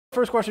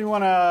First question we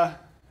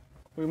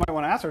might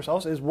want to ask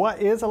ourselves is,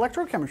 what is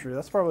electrochemistry?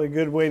 That's probably a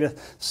good way to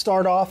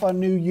start off a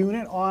new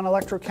unit on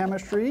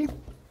electrochemistry.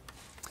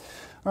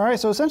 All right,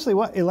 so essentially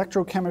what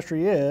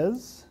electrochemistry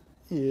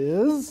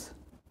is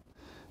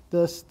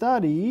the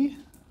study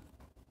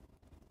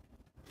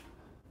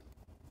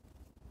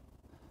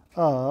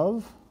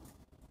of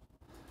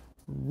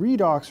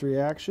redox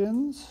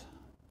reactions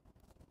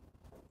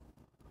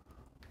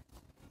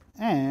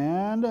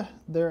and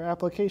their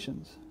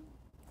applications.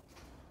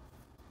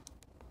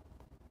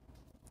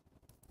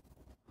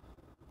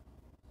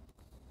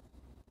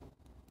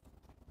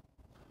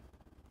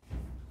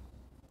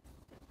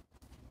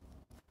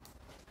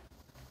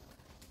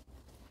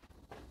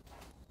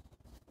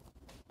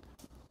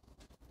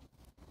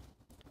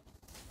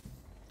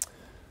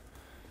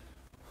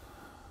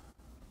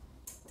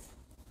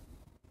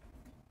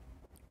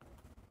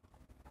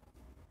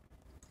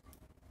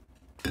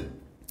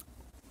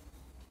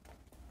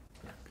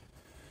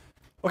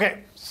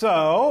 Okay,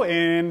 so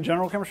in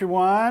General Chemistry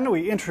 1,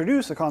 we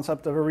introduce the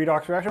concept of a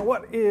redox reaction.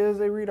 What is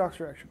a redox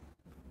reaction?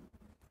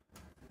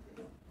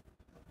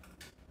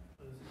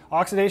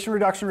 Oxidation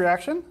reduction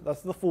reaction,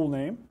 that's the full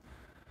name.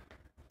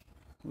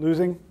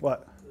 Losing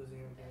what?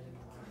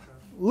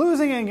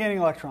 Losing and gaining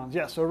electrons.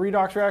 Yes, so a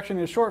redox reaction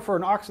is short for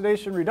an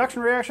oxidation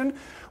reduction reaction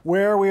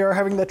where we are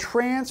having the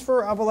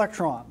transfer of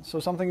electrons. So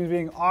something is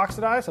being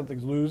oxidized,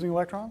 something's losing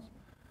electrons.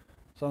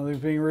 Something's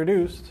being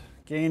reduced,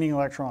 gaining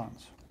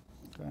electrons.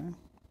 Okay.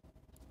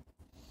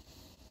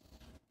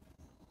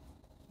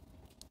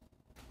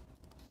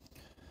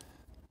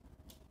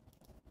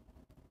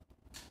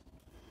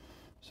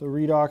 So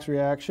redox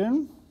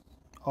reaction,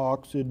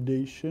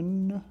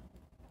 oxidation,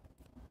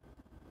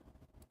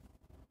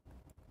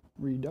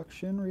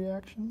 reduction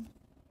reaction.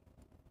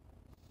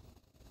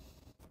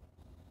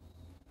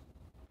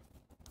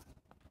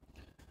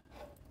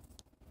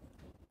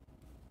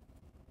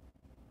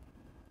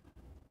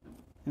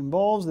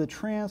 Involves the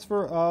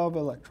transfer of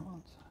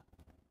electrons.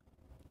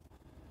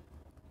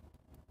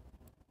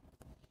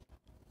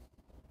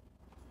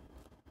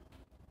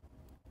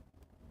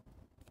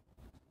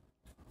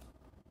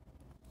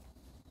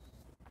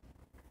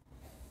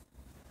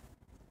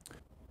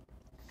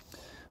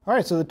 All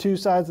right, so the two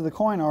sides of the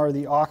coin are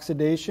the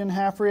oxidation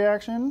half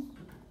reaction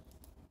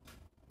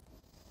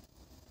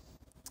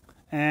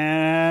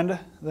and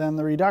then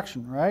the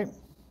reduction, right?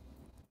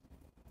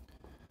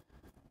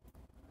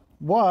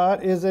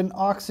 What is an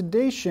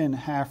oxidation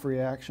half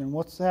reaction?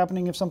 What's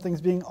happening if something's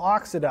being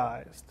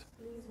oxidized?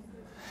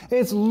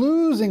 It's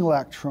losing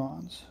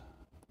electrons.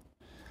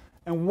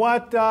 And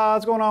what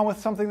is going on with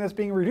something that's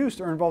being reduced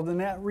or involved in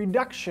that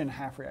reduction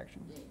half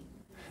reaction?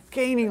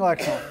 Gaining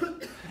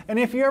electrons. And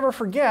if you ever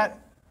forget,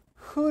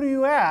 who do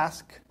you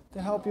ask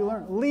to help you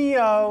learn?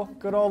 Leo,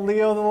 good old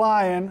Leo the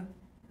lion,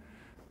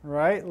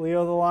 right?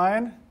 Leo the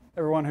lion.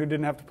 Everyone who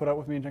didn't have to put up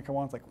with me in Gen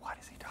 1's like, what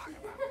is he talking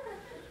about?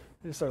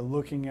 They just start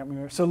looking at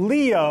me. So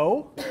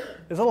Leo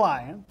is a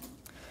lion.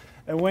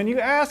 And when you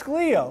ask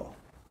Leo,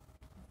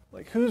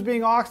 like who's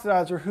being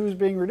oxidized or who's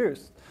being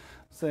reduced,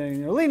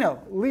 saying,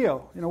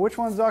 Leo, which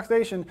one's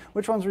oxidation,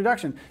 which one's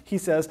reduction? He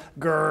says,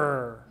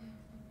 grrr,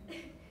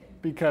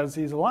 because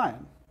he's a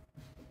lion.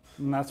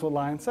 And that's what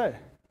lions say,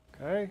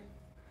 okay?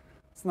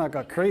 It's not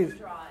got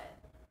crazy.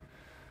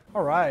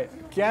 All right,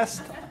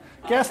 guest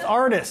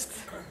artist.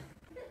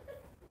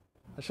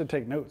 I should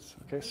take notes.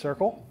 Okay,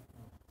 circle.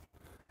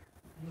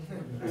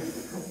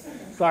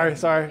 Sorry.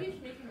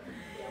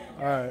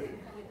 All right.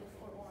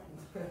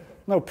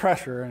 No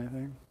pressure or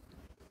anything.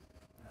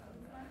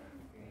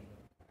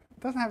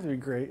 It doesn't have to be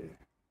great.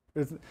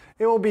 It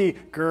will be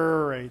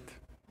great.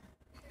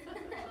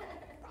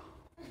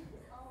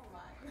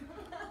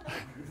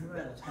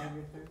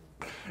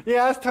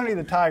 Yeah, that's Tony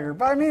the Tiger.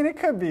 But I mean, it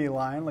could be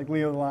lion, like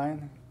Leo the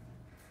lion.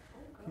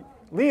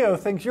 Leo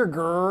thinks you're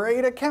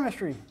great at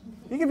chemistry.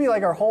 You could be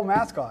like our whole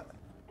mascot.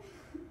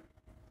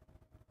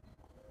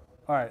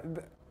 All right.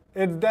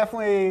 It's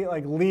definitely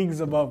like leagues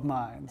above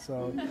mine.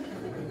 So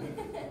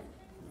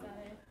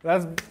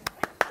that's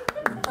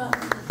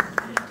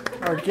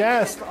our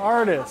guest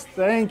artist.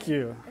 Thank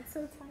you.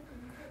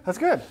 That's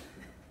good.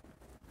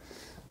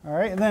 All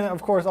right. And then,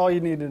 of course, all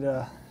you needed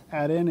to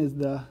add in is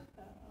the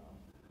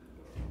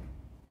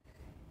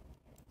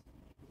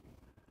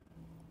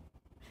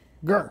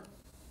grr.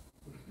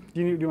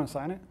 Do you want to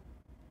sign it?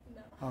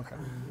 No. Okay.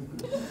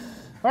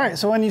 All right,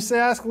 so when you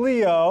ask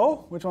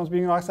Leo, which one's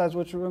being oxidized,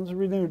 which one's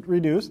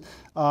reduced,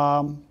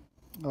 oh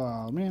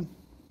man,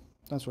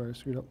 that's where I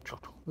screwed up.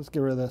 Let's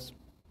get rid of this.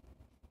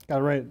 Got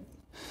to write it.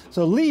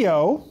 So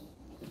Leo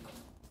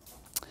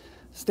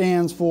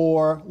stands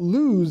for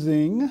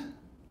losing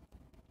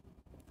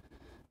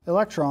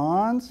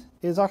electrons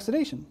is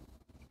oxidation.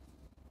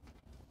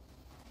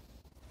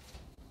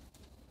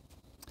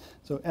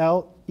 So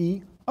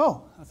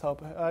L-E-O, that's how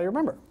you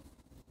remember.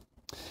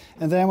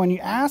 And then when you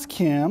ask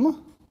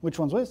him, which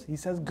one's which, he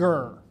says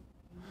grr.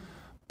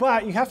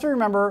 But you have to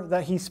remember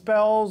that he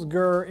spells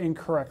grr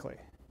incorrectly.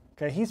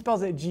 Okay, he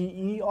spells it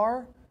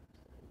G-E-R,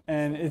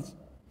 and it's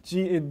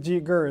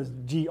grr is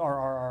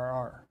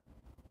G-R-R-R-R.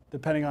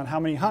 Depending on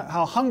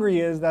how hungry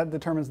he is, that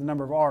determines the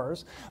number of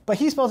R's. But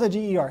he spells it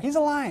G-E-R. He's a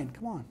lion.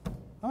 Come on.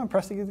 I'm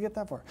impressed he could get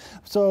that far.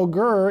 So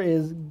GER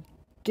is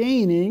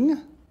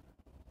gaining.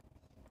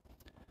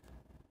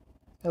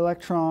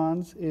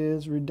 Electrons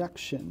is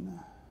reduction.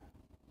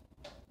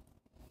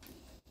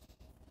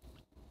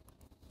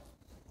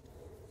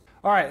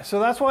 All right, so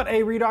that's what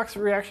a redox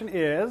reaction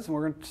is. And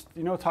we're going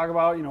to talk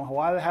about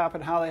why they happen,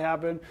 how they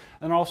happen,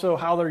 and also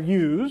how they're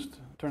used.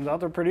 Turns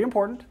out they're pretty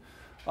important.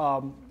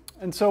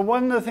 And so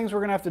one of the things we're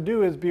going to have to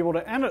do is be able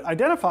to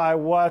identify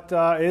what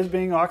is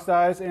being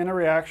oxidized in a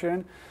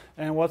reaction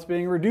and what's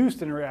being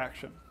reduced in a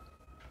reaction.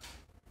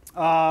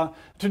 To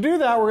do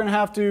that, we're going to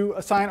have to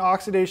assign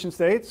oxidation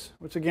states,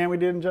 which again we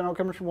did in General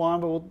Chemistry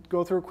 1, but we'll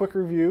go through a quick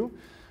review.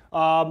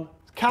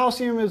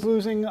 Calcium is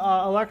losing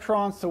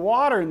electrons to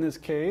water in this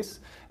case,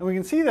 and we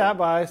can see that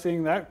by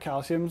seeing that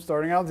calcium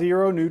starting out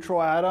 0,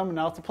 neutral atom, and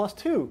now it's a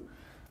 +2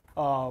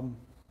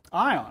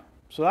 ion.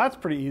 So that's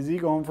pretty easy,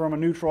 going from a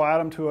neutral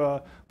atom to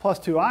a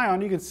 +2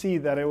 ion. You can see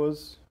that it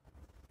was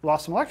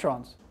lost some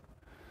electrons.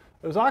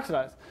 It was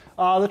oxidized.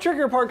 The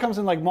trickier part comes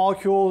in like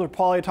molecules or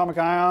polyatomic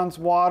ions,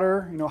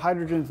 water.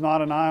 Hydrogen is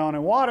not an ion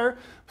in water,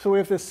 so we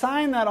have to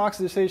assign that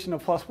oxidation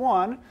of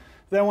 +1.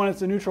 Then when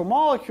it's a neutral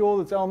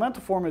molecule, its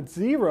elemental form, it's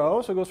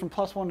 0, so it goes from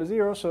 +1 to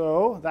 0,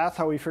 so that's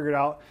how we figured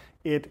out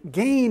it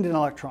gained an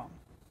electron.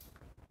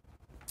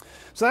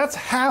 So that's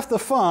half the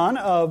fun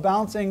of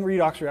balancing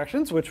redox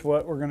reactions, which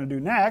what we're going to do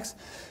next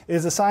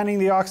is assigning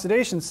the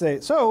oxidation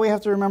state. So we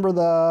have to remember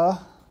the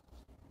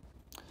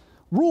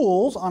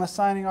rules on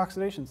assigning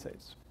oxidation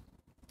states.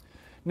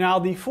 Now,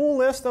 the full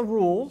list of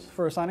rules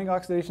for assigning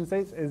oxidation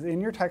states is in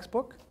your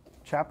textbook,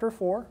 chapter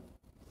 4,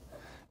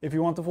 if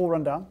you want the full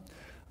rundown.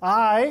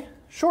 I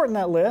shorten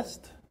that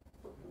list,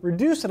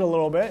 reduce it a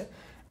little bit,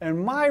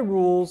 and my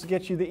rules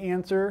get you the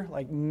answer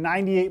like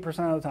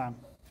 98% of the time.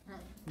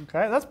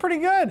 Okay, that's pretty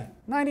good.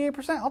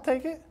 98%, I'll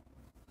take it.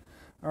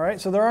 All right,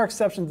 so there are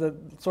exceptions that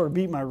sort of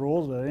beat my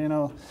rules, but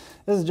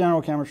this is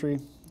general chemistry.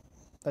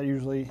 That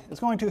usually is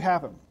going to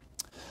happen.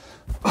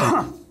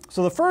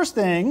 So the first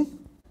thing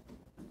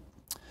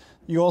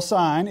you'll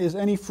assign is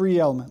any free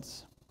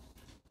elements.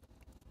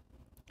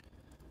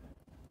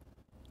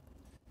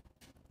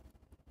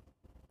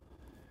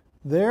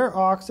 Their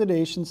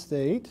oxidation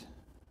state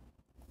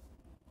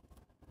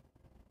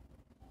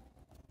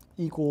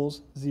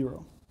equals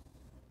 0.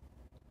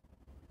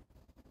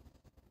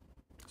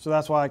 So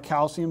that's why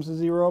calcium's a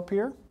 0 up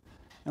here,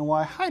 and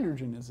why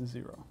hydrogen is a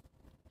 0.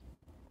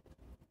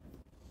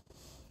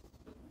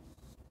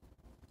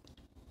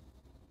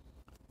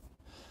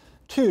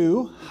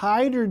 Two,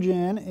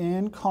 hydrogen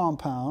in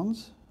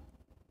compounds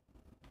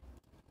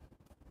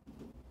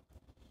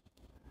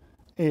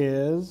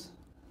is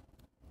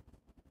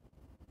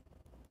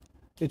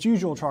its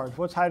usual charge.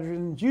 What's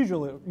hydrogen's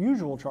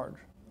usual charge?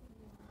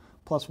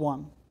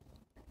 +1.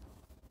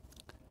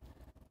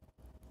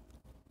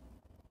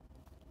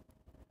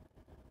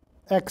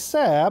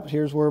 Except,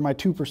 here's where my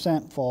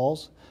 2%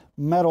 falls,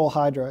 metal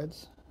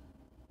hydrides.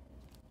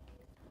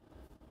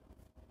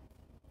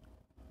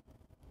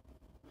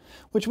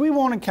 Which we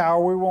won't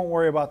encounter, we won't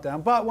worry about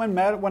them. But when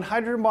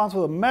hydrogen bonds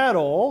with a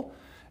metal,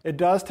 it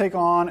does take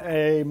on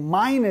a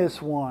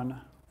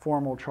 -1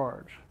 formal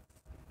charge.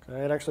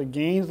 Okay, it actually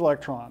gains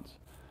electrons.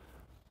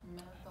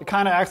 It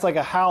kind of acts like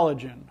a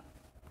halogen,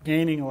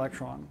 gaining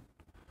electron.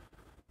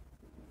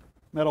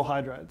 Metal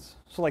hydrides.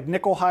 So like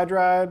nickel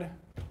hydride,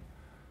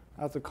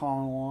 that's a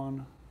common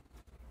one.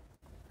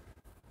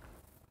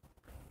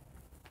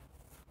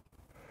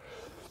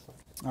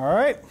 All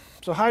right,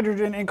 so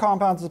hydrogen in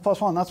compounds is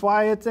 +1. That's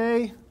why it's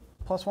a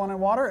 +1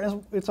 in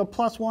water. It's a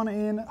 +1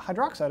 in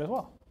hydroxide as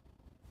well.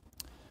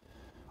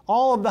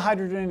 All of the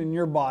hydrogen in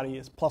your body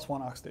is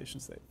 +1 oxidation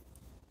state.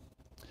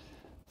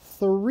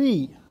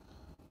 3,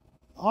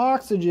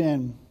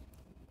 oxygen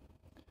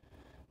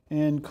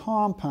in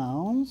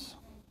compounds.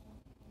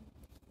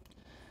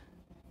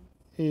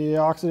 The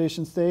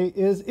oxidation state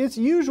is its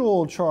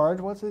usual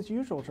charge. What's its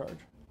usual charge?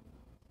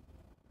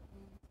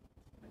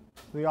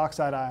 The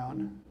oxide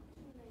ion.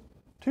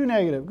 2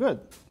 negative, good.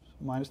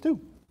 -2.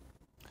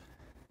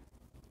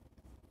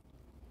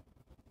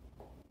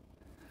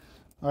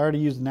 I already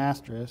used an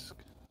asterisk,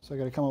 so I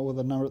got to come up with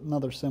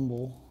another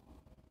symbol.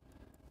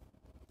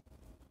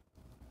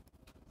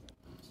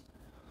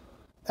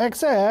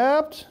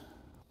 Except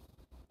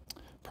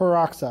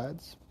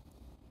peroxides.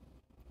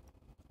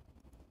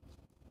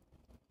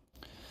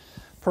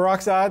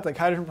 Peroxide, like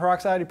hydrogen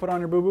peroxide you put on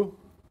your boo-boo.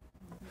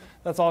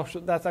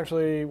 That's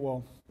actually,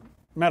 well,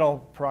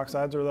 metal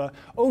peroxides are the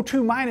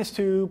O2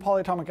 -2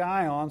 polyatomic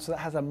ion, so that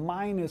has a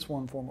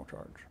 -1 formal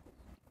charge.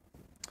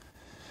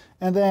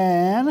 And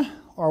then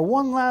our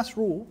one last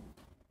rule,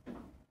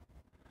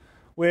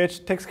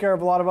 which takes care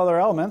of a lot of other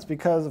elements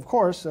because, of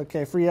course,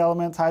 okay, free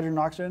elements, hydrogen,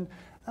 oxygen,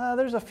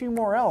 there's a few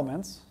more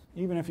elements.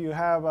 Even if you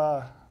have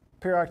a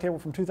periodic table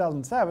from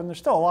 2007, there's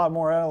still a lot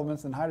more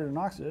elements than hydrogen and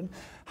oxygen.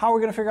 How are we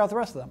going to figure out the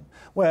rest of them?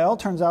 Well, it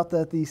turns out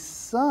that the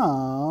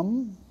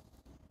sum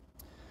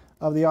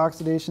of the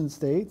oxidation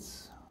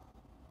states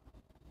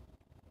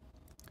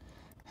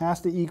has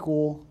to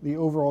equal the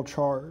overall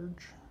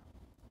charge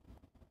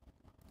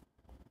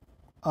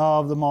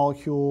of the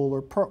molecule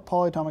or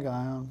polyatomic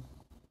ion,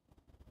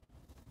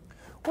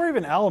 or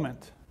even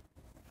element.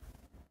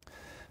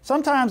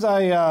 Sometimes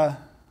I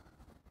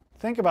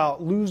think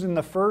about losing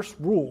the first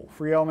rule,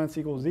 free elements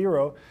equal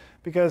 0,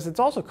 because it's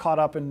also caught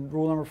up in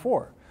rule number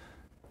 4.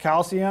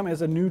 Calcium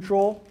is a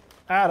neutral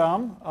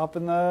atom up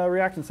in the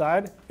reactant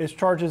side. Its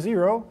charge is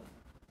 0.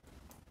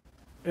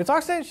 Its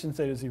oxidation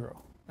state is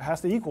 0. It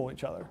has to equal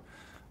each other.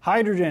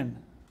 Hydrogen,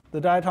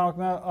 the diatomic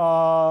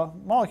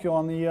molecule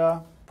on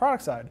the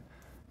product side.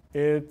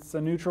 It's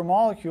a neutral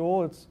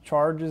molecule. Its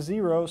charge is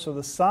 0, so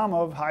the sum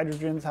of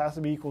hydrogens has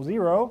to be equal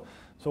 0.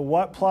 So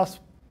what plus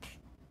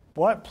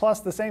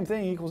the same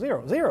thing equals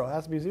 0? 0. It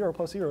has to be 0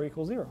 plus 0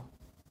 equals 0.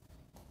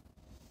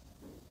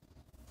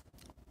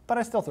 But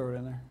I still throw it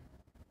in there.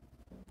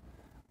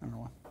 I don't know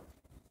why.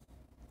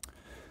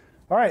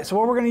 All right, so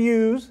what we're going to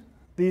use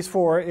these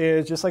for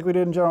is, just like we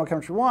did in General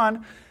Chemistry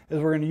 1,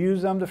 is we're going to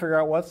use them to figure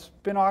out what's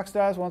been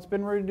oxidized, what's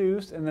been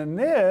reduced, and then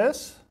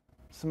this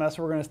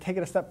semester we're going to take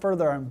it a step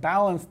further and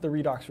balance the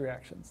redox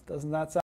reactions. Doesn't that sound